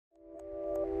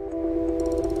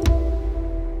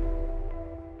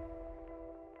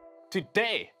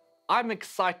Today, I'm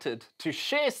excited to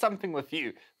share something with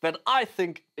you that I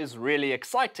think is really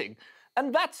exciting,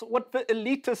 and that's what the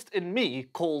elitist in me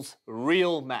calls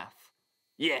real math.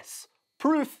 Yes,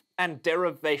 proof and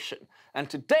derivation. And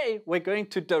today we're going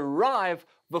to derive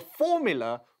the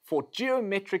formula for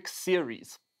geometric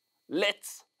series.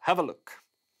 Let's have a look.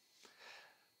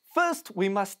 First, we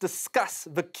must discuss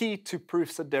the key to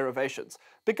proofs and derivations,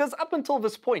 because up until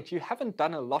this point you haven't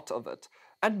done a lot of it.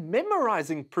 And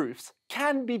memorizing proofs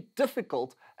can be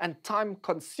difficult and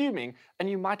time-consuming, and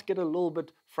you might get a little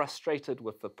bit frustrated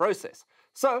with the process.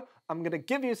 So I'm going to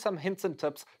give you some hints and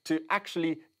tips to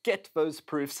actually get those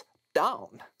proofs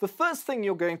down. The first thing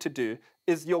you're going to do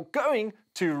is you're going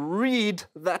to read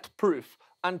that proof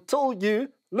until you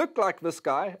look like this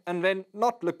guy and then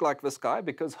not look like this guy,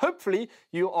 because hopefully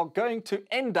you are going to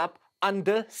end up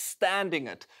understanding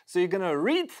it. So you're going to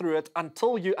read through it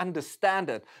until you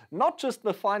understand it, not just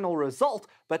the final result,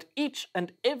 but each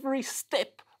and every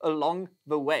step along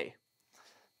the way.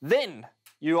 Then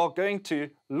you are going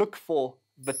to look for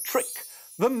the trick,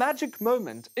 the magic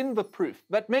moment in the proof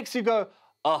that makes you go,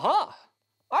 aha,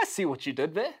 I see what you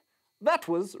did there. That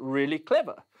was really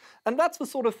clever. And that's the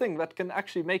sort of thing that can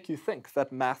actually make you think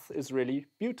that math is really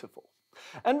beautiful.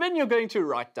 And then you're going to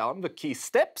write down the key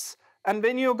steps, and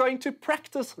then you're going to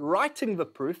practice writing the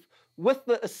proof with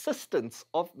the assistance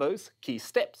of those key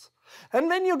steps.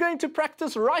 And then you're going to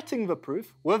practice writing the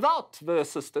proof without the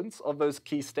assistance of those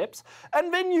key steps.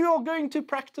 And then you're going to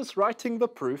practice writing the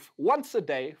proof once a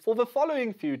day for the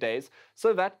following few days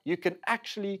so that you can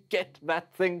actually get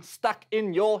that thing stuck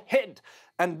in your head.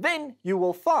 And then you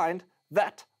will find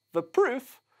that the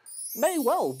proof may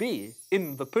well be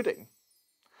in the pudding.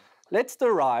 Let's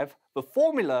derive the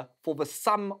formula for the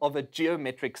sum of a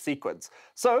geometric sequence.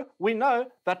 So we know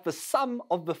that the sum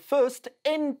of the first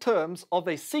n terms of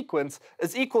a sequence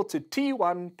is equal to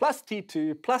t1 plus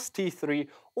t2 plus t3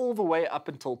 all the way up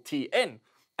until tn.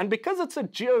 And because it's a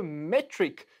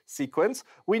geometric sequence,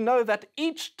 we know that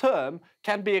each term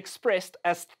can be expressed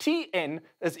as tn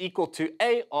is equal to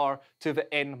ar to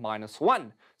the n minus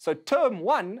 1. So term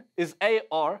 1 is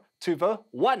ar to the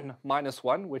 1 minus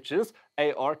 1, which is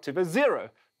ar to the 0.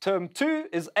 Term 2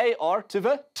 is ar to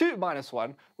the 2 minus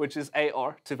 1, which is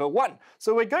ar to the 1.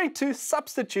 So we're going to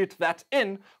substitute that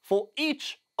in for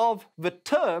each of the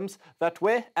terms that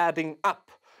we're adding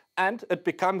up. And it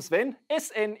becomes then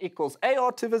Sn equals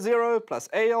ar to the 0 plus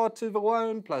ar to the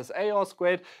 1 plus ar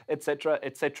squared, etc.,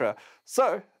 etc.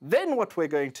 So then what we're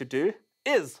going to do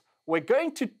is we're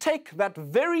going to take that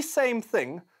very same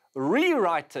thing,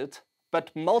 rewrite it, but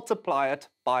multiply it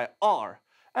by r.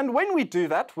 And when we do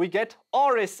that, we get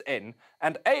rsn,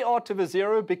 and ar to the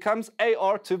 0 becomes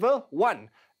ar to the 1.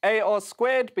 Ar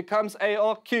squared becomes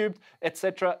ar cubed,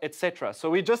 etc., etc. So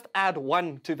we just add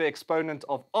 1 to the exponent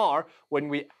of r when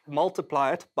we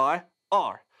multiply it by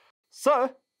r.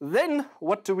 So then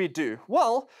what do we do?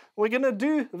 Well, we're going to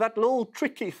do that little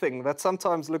tricky thing that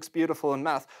sometimes looks beautiful in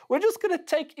math. We're just going to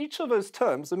take each of those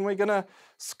terms and we're going to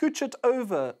scooch it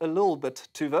over a little bit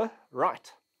to the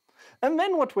right. And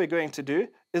then what we're going to do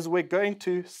is we're going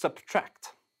to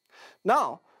subtract.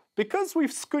 Now, because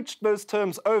we've scooched those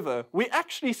terms over, we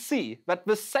actually see that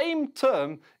the same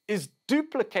term is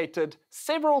duplicated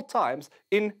several times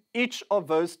in each of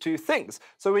those two things.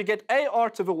 So we get ar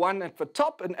to the 1 at the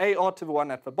top and ar to the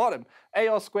 1 at the bottom.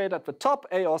 Ar squared at the top,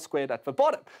 ar squared at the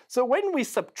bottom. So when we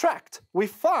subtract, we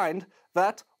find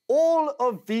that all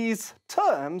of these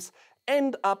terms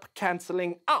end up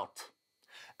cancelling out.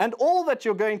 And all that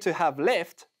you're going to have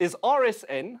left is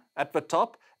rsn at the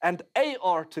top and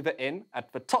ar to the n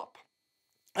at the top.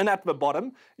 And at the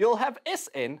bottom, you'll have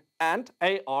sn and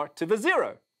ar to the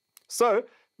 0. So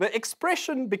the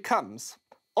expression becomes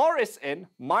rsn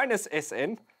minus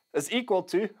sn is equal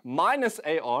to minus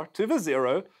ar to the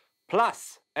 0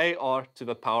 plus ar to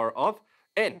the power of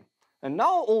n. And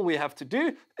now all we have to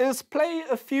do is play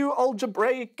a few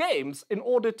algebraic games in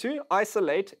order to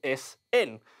isolate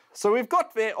sn. So we've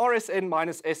got there rsn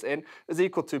minus sn is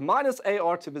equal to minus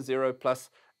ar to the 0 plus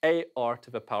ar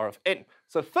to the power of n.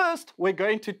 So first, we're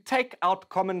going to take out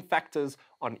common factors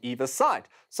on either side.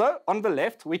 So on the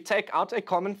left, we take out a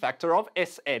common factor of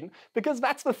sn, because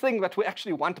that's the thing that we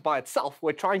actually want by itself.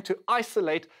 We're trying to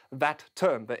isolate that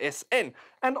term, the sn.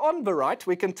 And on the right,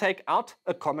 we can take out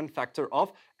a common factor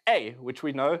of a, which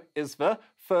we know is the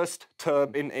first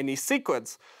term in any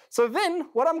sequence. So then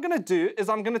what I'm going to do is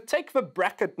I'm going to take the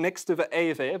bracket next to the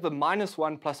a there, the minus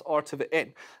 1 plus r to the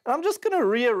n. And I'm just going to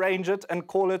rearrange it and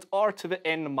call it r to the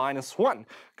n minus 1,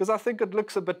 because I think it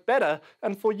looks a bit better,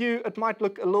 and for you it might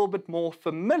look a little bit more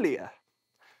familiar.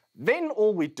 Then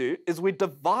all we do is we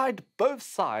divide both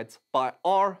sides by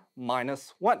r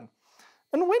minus 1.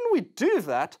 And when we do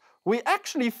that, we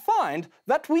actually find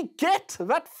that we get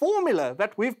that formula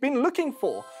that we've been looking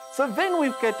for. So then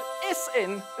we get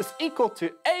Sn is equal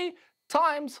to A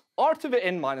times r to the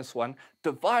n minus 1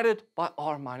 divided by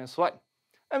r minus 1.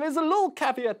 And there's a little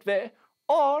caveat there.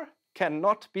 R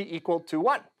cannot be equal to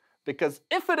 1. Because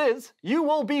if it is, you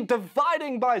will be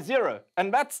dividing by 0.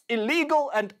 And that's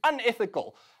illegal and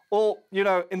unethical. Or, you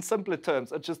know, in simpler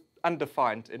terms, it's just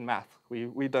undefined in math.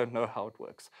 We don't know how it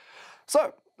works.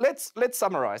 So let's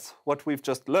summarize what we've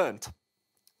just learned.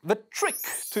 The trick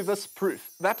to this proof,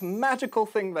 that magical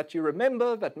thing that you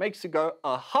remember that makes you go,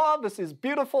 aha, this is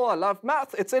beautiful, I love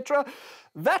math, etc.,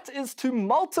 that is to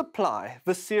multiply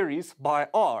the series by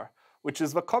r, which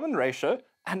is the common ratio,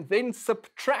 and then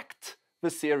subtract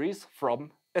the series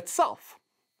from itself.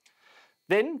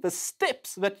 Then the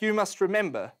steps that you must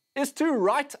remember is to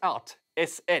write out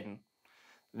Sn.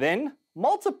 Then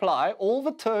multiply all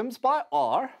the terms by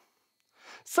r,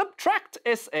 subtract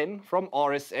Sn from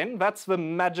Rsn, that's the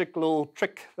magic little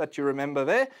trick that you remember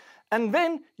there, and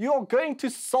then you're going to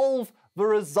solve the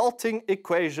resulting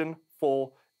equation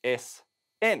for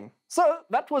Sn. So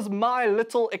that was my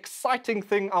little exciting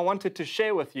thing I wanted to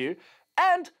share with you,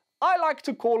 and I like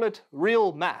to call it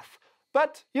real math.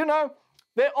 But, you know,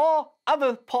 there are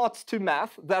other parts to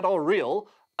math that are real,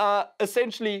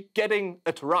 essentially getting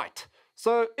it right.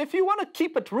 So if you want to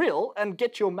keep it real and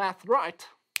get your math right,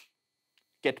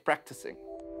 get practicing.